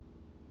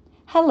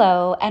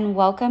Hello, and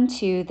welcome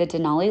to the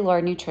Denali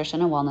Lord Nutrition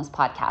and Wellness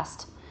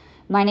Podcast.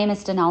 My name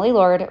is Denali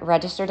Lord,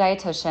 registered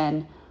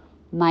dietitian,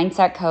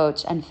 mindset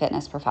coach, and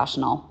fitness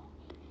professional.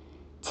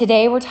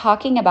 Today, we're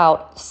talking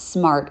about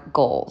SMART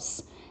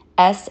goals,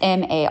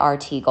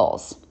 SMART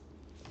goals.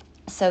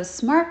 So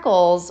SMART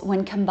goals,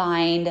 when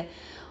combined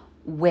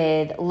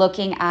with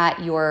looking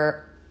at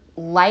your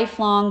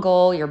lifelong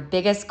goal, your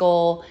biggest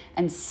goal,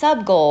 and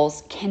sub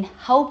goals, can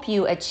help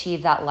you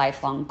achieve that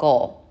lifelong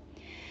goal.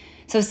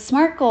 So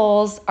SMART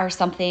goals are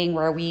something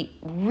where we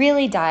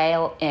really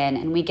dial in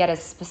and we get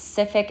as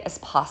specific as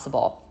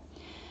possible.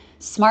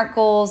 SMART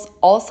goals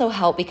also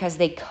help because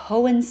they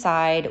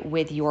coincide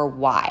with your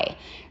why.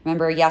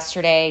 Remember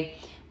yesterday,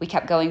 we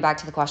kept going back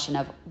to the question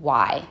of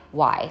why?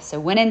 So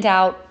when in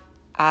doubt,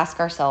 ask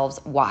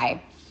ourselves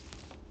why.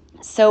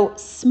 So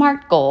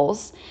SMART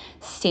goals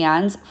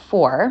stands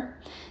for,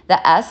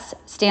 the S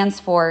stands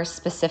for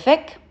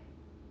specific,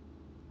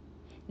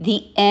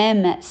 the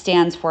M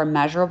stands for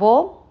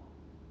measurable,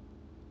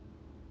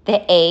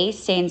 the A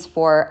stands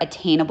for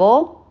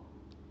attainable.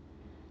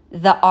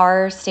 The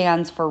R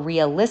stands for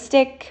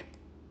realistic.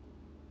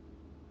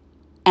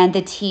 And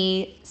the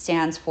T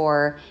stands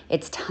for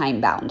it's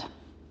time bound.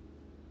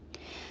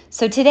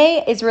 So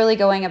today is really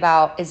going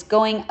about just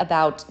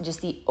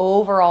the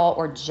overall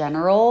or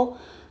general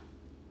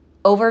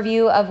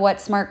overview of what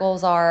SMART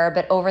goals are.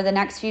 But over the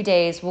next few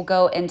days, we'll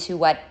go into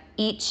what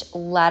each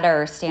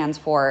letter stands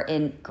for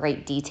in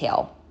great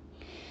detail.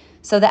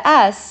 So the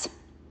S,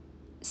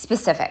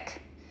 specific.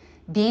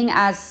 Being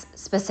as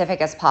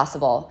specific as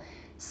possible.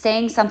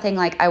 Saying something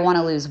like, I want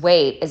to lose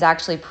weight is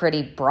actually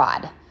pretty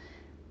broad.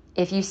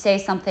 If you say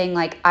something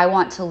like, I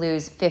want to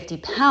lose 50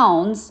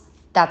 pounds,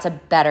 that's a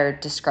better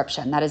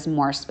description. That is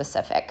more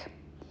specific.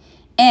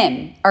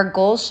 M, our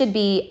goals should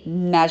be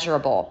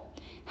measurable.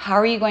 How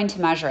are you going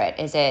to measure it?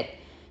 Is it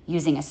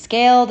using a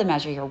scale to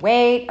measure your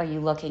weight? Are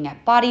you looking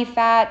at body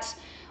fat?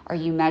 Are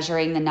you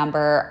measuring the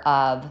number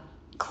of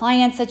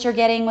clients that you're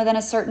getting within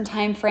a certain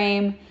time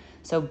frame?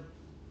 So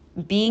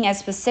being as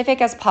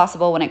specific as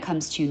possible when it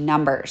comes to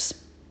numbers.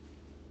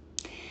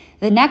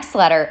 The next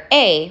letter,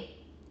 A,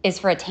 is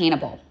for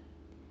attainable.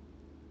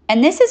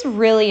 And this is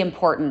really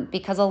important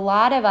because a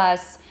lot of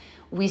us,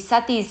 we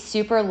set these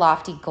super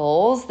lofty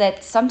goals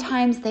that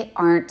sometimes they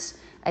aren't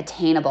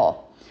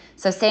attainable.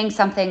 So saying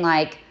something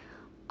like,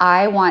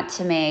 I want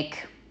to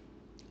make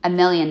 $1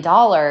 million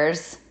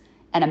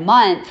in a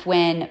month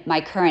when my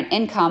current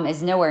income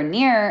is nowhere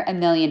near $1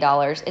 million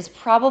is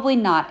probably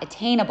not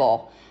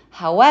attainable.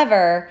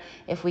 However,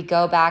 if we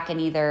go back and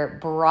either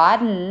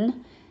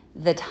broaden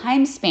the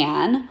time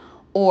span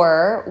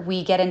or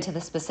we get into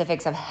the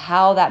specifics of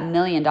how that $1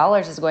 million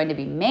is going to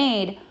be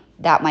made,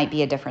 that might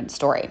be a different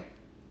story.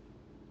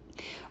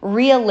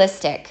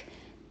 Realistic.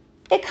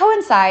 It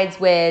coincides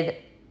with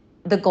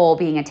the goal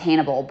being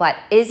attainable, but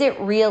is it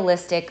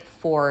realistic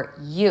for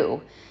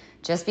you?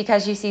 Just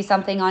because you see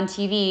something on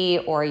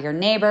TV or your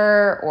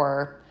neighbor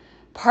or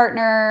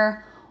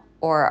partner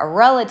or a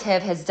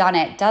relative has done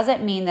it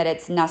doesn't mean that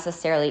it's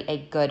necessarily a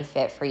good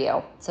fit for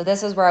you. So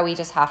this is where we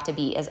just have to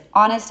be as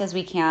honest as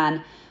we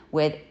can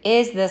with,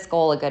 is this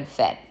goal a good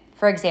fit?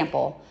 For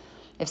example,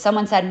 if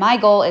someone said, my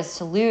goal is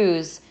to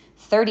lose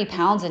 30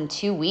 pounds in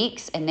 2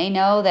 weeks, and they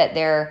know that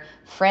their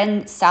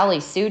friend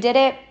Sally Sue did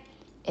it,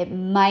 it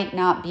might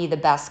not be the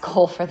best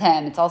goal for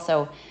them. It's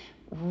also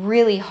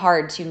really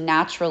hard to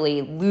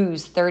naturally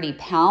lose 30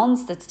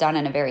 pounds that's done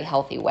in a very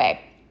healthy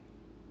way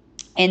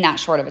in that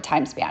short of a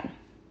time span.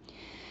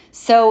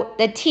 So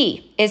the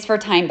T is for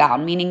time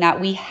bound, meaning that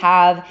we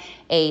have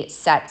a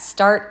set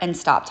start and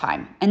stop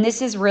time. And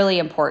this is really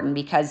important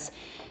because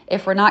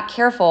if we're not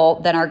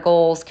careful, then our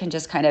goals can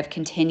just kind of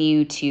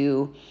continue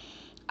to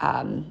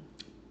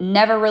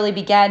never really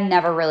begin,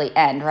 never really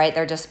end, right?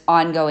 They're just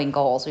ongoing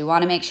goals. We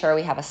want to make sure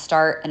we have a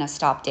start and a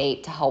stop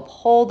date to help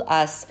hold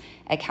us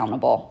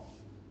accountable.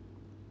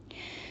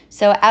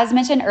 So as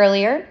mentioned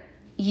earlier,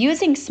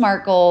 using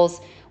SMART goals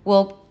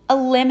will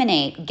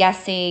eliminate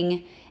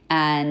guessing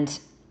and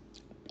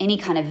any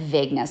kind of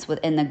vagueness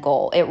within the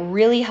goal. It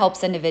really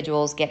helps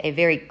individuals get a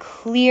very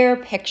clear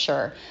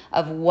picture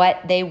of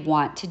what they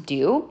want to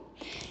do.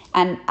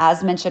 And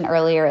as mentioned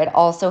earlier, it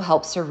also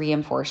helps to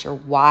reinforce your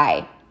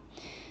why.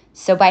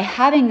 So by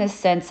having this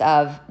sense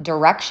of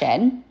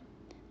direction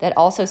that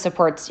also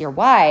supports your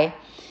why,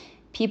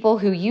 people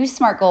who use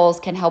SMART goals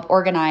can help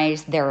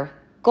organize their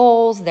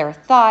goals, their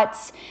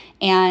thoughts,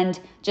 and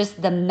just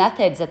the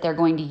methods that they're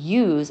going to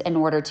use in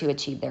order to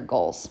achieve their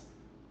goals.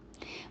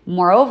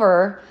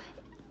 Moreover,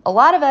 a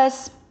lot of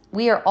us,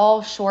 we are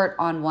all short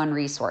on one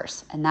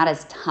resource, and that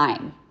is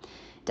time.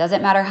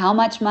 Doesn't matter how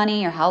much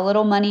money or how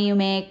little money you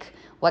make,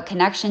 what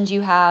connections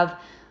you have,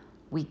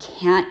 we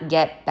can't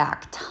get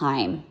back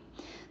time.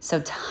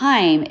 So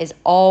time is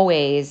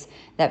always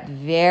that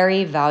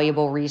very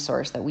valuable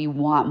resource that we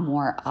want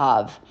more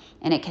of.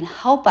 And it can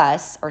help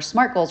us, or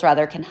SMART goals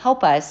rather, can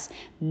help us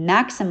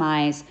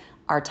maximize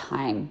our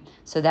time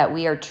so that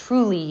we are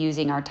truly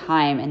using our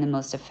time in the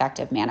most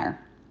effective manner.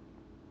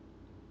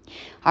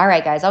 All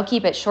right, guys, I'll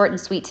keep it short and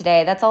sweet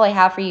today. That's all I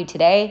have for you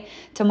today.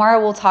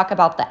 Tomorrow we'll talk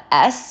about the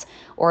S,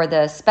 or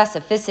the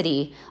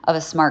specificity of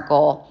a SMART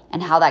goal,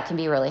 and how that can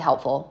be really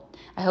helpful.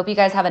 I hope you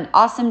guys have an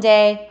awesome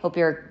day. Hope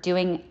you're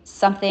doing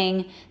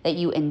something that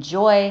you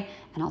enjoy,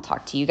 and I'll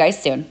talk to you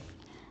guys soon.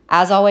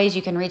 As always,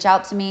 you can reach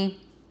out to me,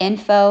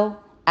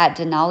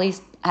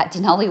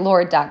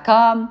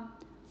 info@denalilord.com,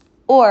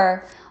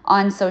 or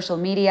on social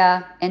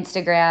media,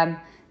 Instagram,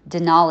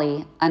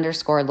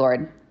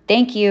 Denali_Lord.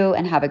 Thank you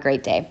and have a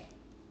great day.